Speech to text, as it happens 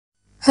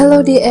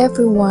Hello dear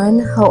everyone,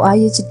 how are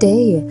you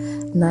today?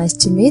 Nice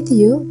to meet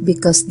you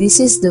because this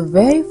is the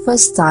very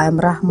first time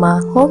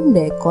Rahma Home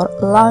Decor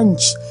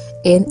launch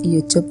in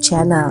YouTube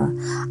channel.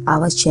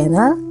 Our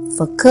channel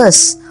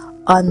focus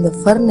on the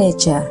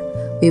furniture.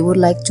 We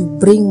would like to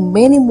bring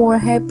many more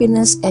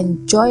happiness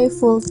and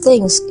joyful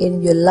things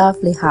in your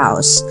lovely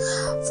house.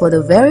 For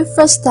the very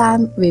first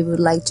time, we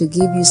would like to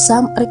give you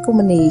some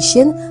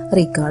recommendation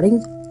regarding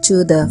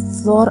to the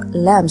floor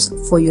lamps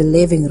for your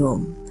living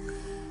room.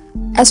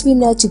 As we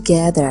know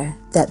together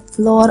that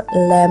floor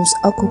lamps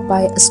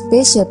occupy a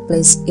special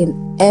place in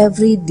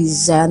every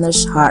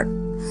designer's heart.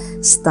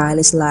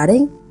 Stylish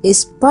lighting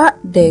is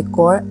part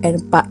decor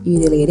and part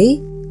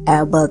utility,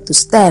 able to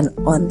stand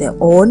on their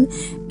own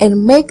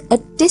and make a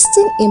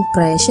distinct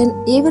impression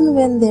even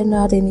when they're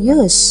not in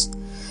use.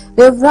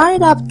 We've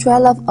rounded up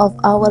 12 of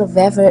our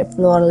favorite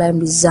floor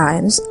lamp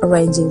designs,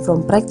 ranging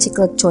from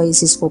practical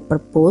choices for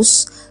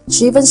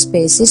purpose-driven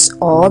spaces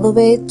all the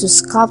way to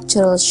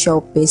sculptural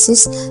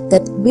showpieces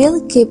that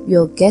will keep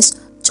your guests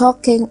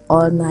talking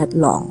all night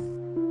long.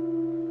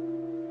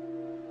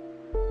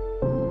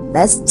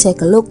 Let's take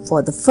a look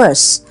for the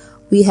first.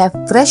 We have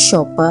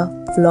Grasshopper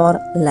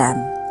Floor Lamp.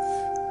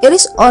 It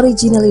is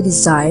originally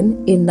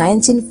designed in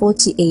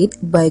 1948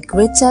 by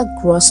Greta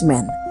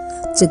Grossman.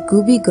 The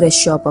Gubi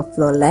Grasshopper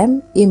floor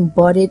lamp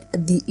embodied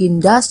the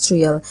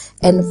industrial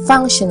and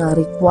functional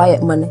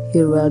requirement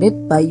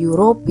heralded by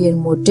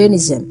European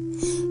modernism,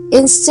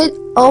 instead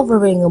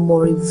offering a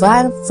more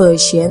refined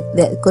version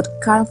that could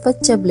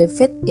comfortably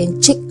fit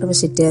in chic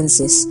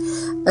residences.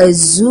 A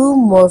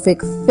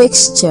zoomorphic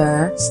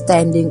fixture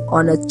standing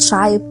on a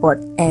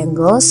tripod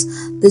angles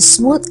the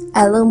smooth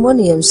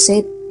aluminum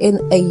set in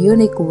a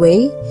unique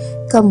way,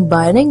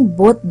 combining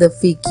both the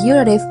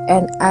figurative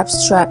and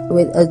abstract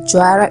with a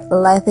direct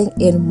lighting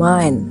in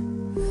mind.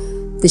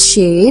 The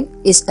shade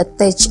is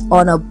attached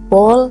on a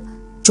ball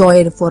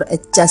joint for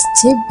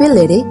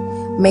adjustability,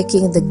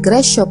 making the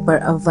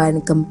Grasshopper a fine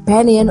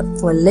companion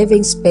for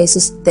living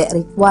spaces that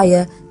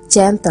require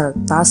gentle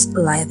task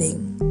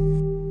lighting.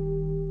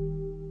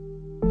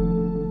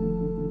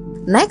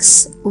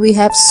 Next, we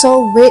have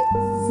Solvate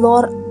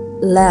Floor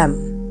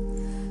Lamp.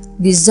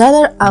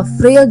 Designer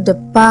Avril de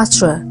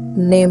Pastre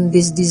named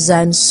this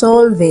design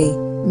Solveig,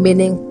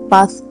 meaning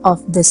path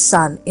of the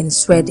sun in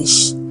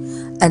Swedish.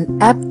 An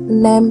apt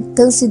name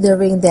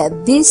considering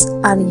that these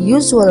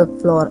unusual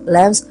floor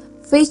lamps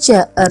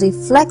feature a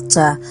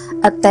reflector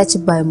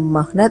attached by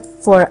magnet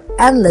for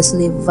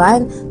endlessly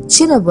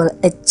fine-tunable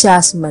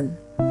adjustment.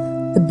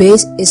 The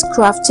base is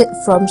crafted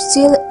from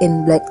steel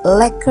in black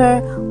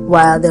lacquer,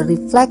 while the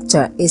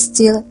reflector is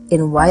steel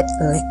in white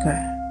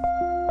lacquer.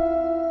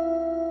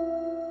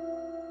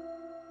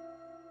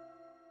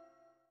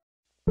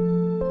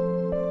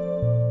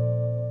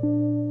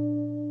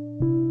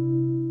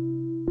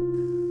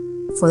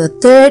 For the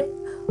third,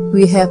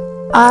 we have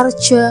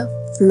Archer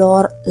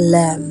Floor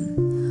Lamp.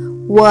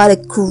 What a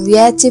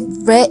creative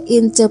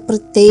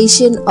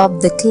reinterpretation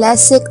of the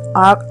classic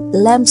arc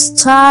lamp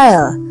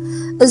style!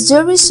 A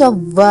series of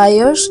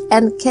wires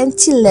and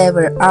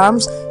cantilever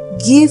arms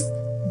give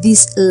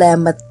this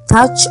lamp a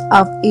touch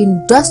of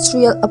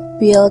industrial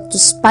appeal to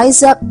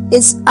spice up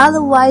its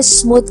otherwise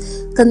smooth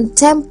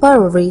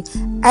contemporary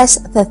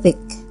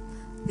aesthetic.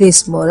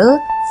 This model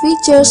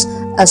features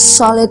a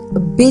solid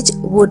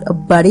beechwood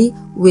body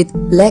with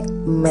black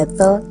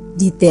metal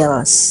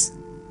details.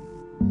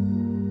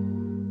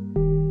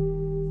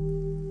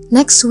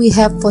 Next, we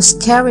have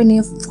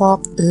Foscarini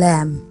Fog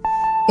Lamp.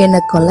 In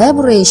a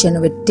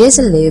collaboration with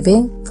Daisy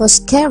Living,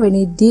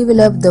 Foscarini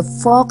developed the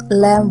fog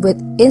lamp with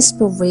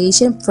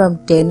inspiration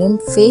from denim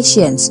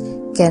fashions,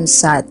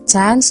 campsite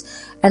tents,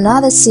 and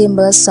other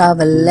symbols of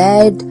a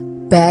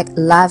laid-back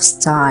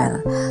lifestyle.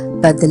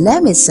 But the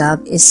lamp itself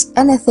is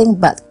anything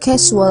but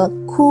casual.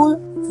 Cool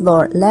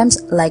floor lamps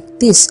like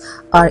this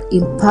are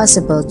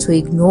impossible to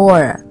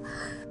ignore.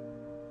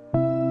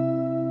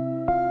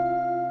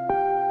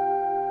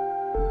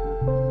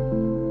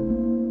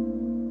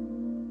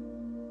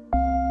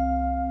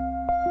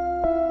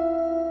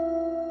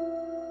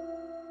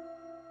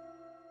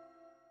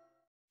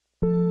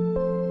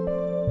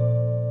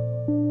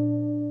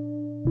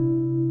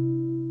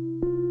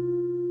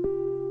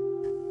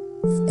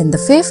 In the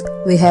fifth,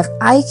 we have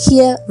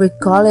IKEA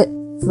Recollite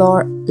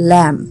Floor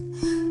Lamp.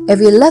 If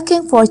you're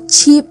looking for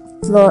cheap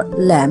floor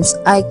lamps,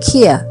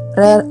 IKEA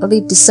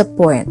rarely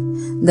disappoint.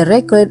 The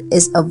Recollite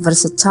is a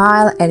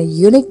versatile and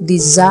unique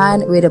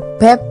design with a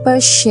pepper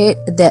shade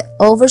that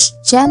offers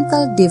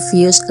gentle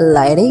diffuse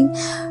lighting,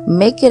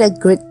 making it a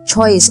great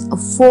choice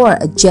for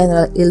a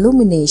general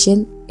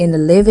illumination in the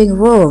living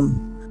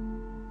room.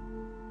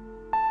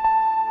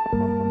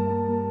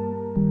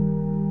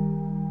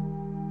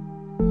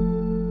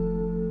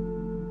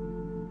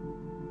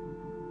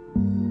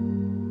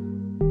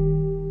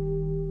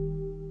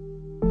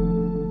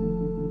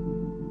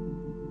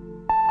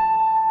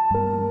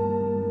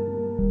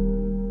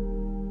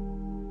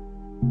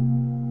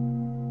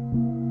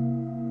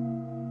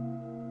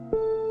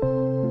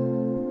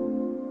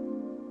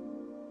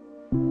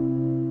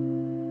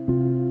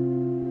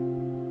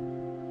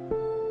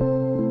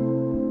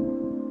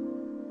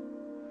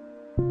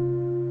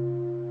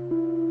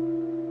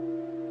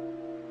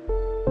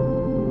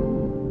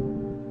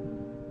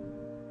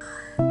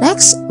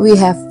 Next, we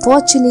have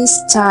Fortuny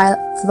style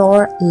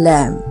floor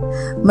lamp.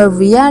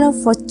 Mariano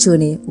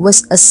Fortuny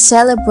was a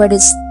celebrated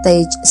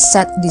stage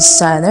set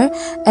designer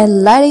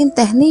and lighting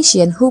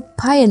technician who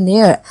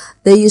pioneered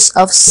the use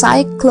of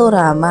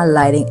cyclorama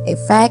lighting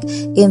effect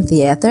in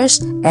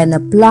theaters and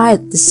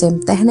applied the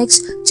same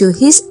techniques to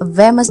his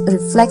famous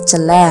reflector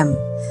lamp.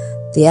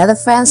 Theater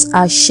fans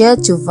are sure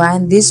to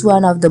find this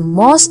one of the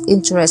most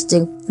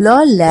interesting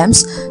floor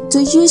lamps to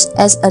use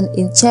as an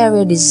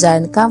interior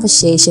design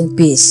conversation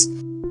piece.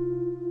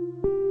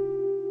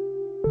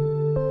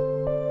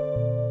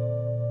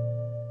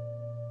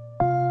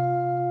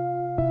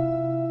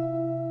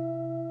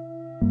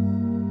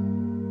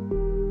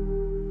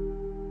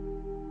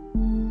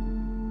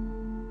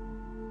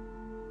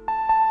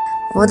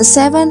 For the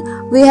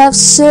 7th, we have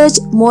Serge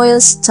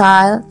Moyle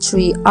style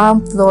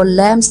 3-arm floor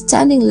lamp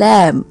standing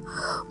lamp.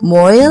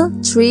 Moyle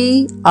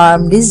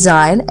 3-arm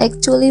design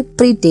actually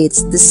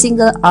predates the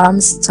single-arm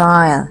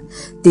style.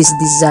 These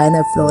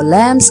designer floor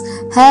lamps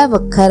have a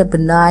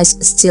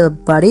carbonized steel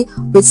body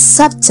with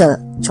subtle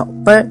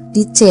chopper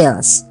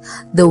details.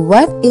 The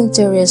white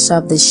interiors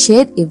of the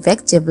shade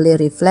effectively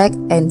reflect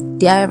and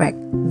direct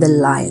the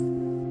light.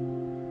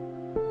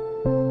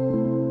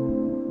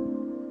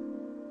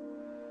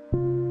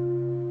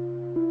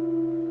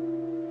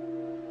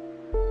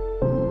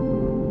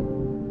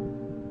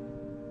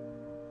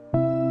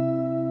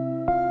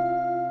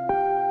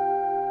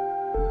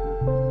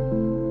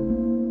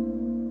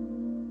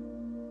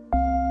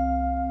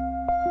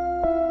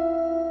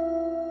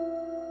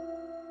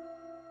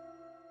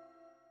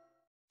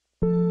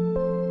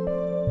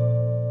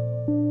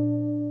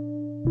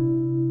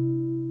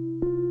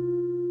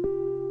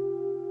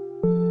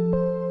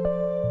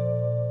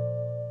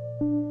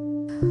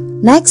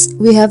 Next,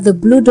 we have the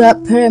Blue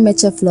Dot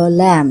Perimeter Floor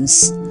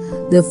Lamps.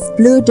 The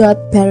Blue Dot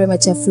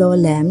Perimeter Floor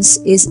Lamps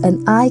is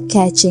an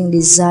eye-catching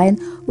design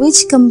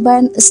which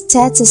combines a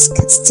stainless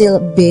steel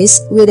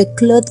base with a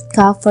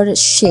cloth-covered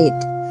shade.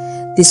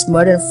 This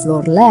modern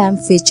floor lamp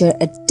features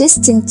a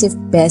distinctive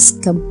base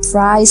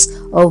comprised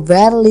of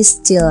various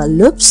steel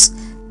loops,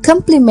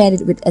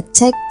 complemented with a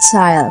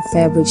tactile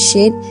fabric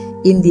shade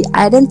in the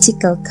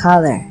identical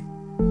color.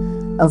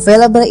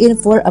 Available in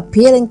 4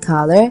 appealing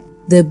colors,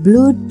 the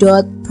Blue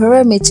Dot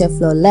Perimeter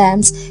Floor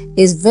Lamps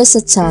is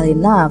versatile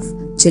enough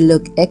to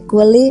look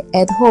equally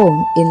at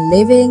home in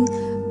living,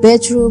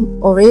 bedroom,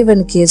 or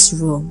even kids'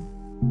 room.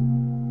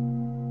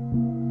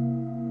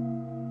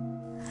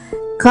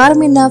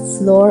 Carmina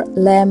Floor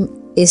Lamp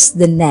is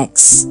the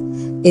next.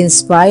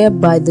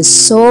 Inspired by the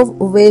soft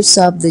waves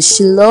of the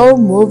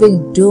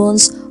slow-moving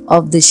dunes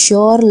of the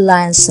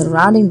shoreline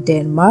surrounding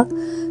Denmark,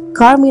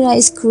 Carmina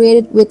is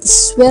created with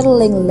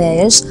swirling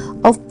layers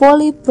of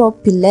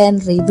polypropylene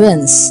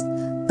ribbons,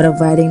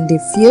 providing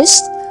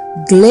diffused,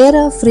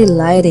 glare-free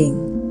lighting.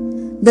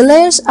 The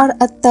layers are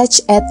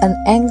attached at an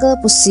angle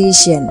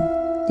position,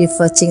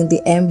 diverting the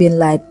ambient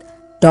light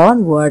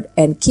downward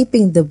and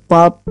keeping the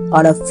bulb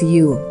out of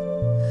view.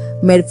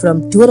 Made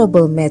from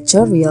durable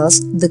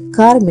materials, the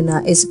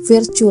Carmina is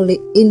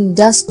virtually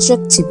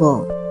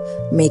indestructible,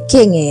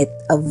 making it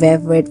a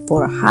favorite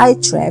for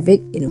high-traffic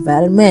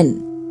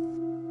environments.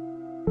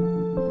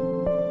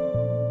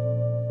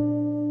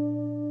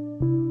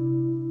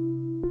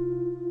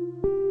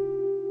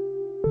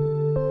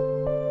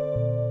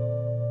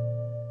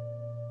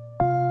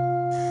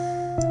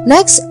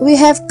 Next, we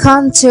have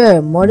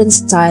Contour Modern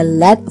Style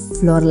LED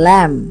Floor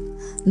Lamp.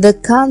 The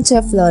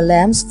Contour floor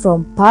lamps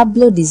from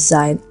Pablo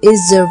Design is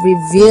a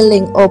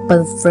revealing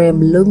open-frame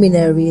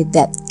luminary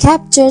that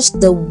captures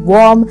the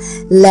warm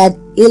LED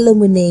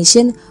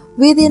illumination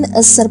within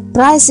a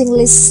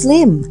surprisingly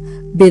slim,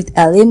 built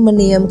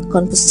aluminum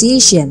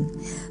composition.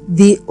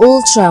 The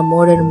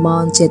ultra-modern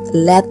mounted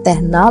LED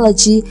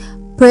technology,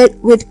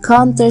 paired with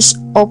Contour's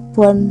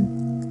open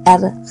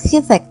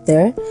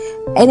architecture,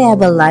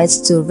 enable lights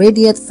to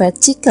radiate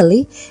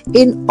vertically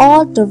in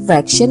all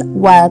directions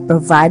while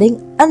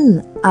providing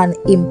an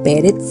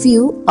unimpeded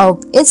view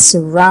of its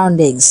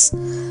surroundings.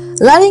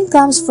 Lighting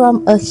comes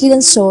from a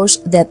hidden source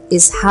that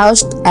is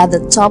housed at the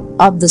top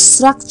of the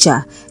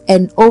structure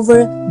and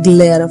over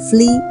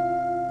glare-free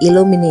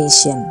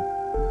illumination.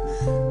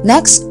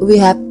 Next, we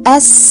have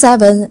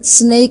S7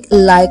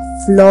 Snake-like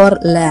Floor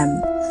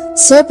Lamp.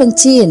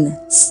 Serpentine,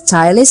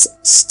 stylish,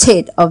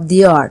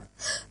 state-of-the-art.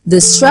 The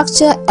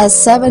structure as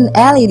 7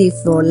 LED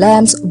floor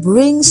lamps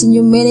brings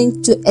new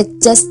meaning to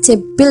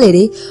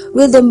adjustability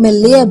with a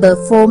malleable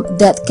form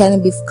that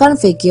can be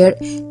configured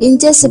in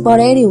just about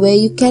any way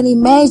you can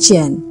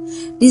imagine.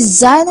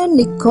 Designer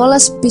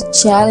Nicolas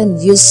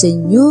Pichalin used a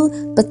new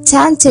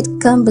patented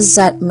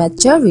composite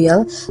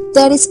material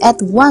that is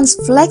at once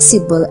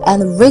flexible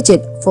and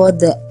rigid for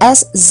the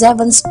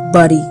S7's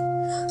body,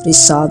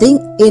 resulting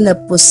in a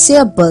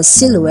possible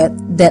silhouette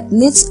that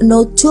needs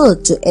no tool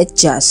to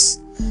adjust.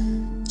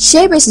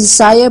 Shape is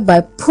desired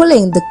by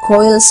pulling the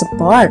coils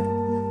apart,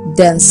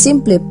 then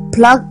simply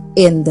plug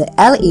in the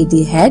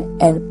LED head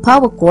and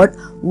power cord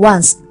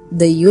once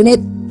the unit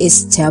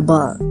is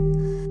stable.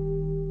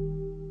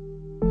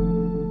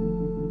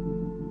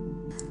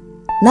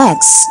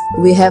 Next,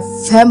 we have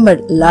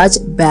hammered large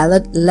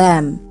ballad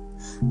lamp.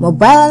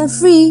 Mobile and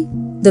free,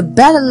 the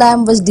ballad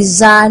lamp was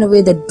designed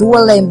with a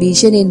dual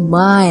ambition in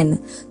mind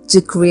to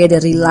create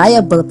a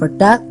reliable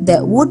product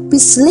that would be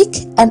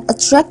sleek and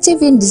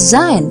attractive in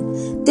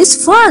design.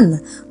 This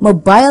fun,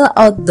 mobile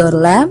outdoor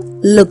lamp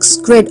looks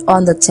great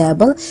on the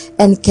table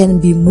and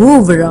can be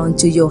moved around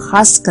to your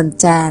heart's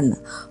content,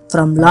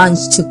 from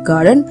lounge to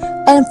garden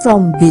and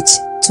from beach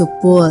to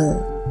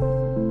pool.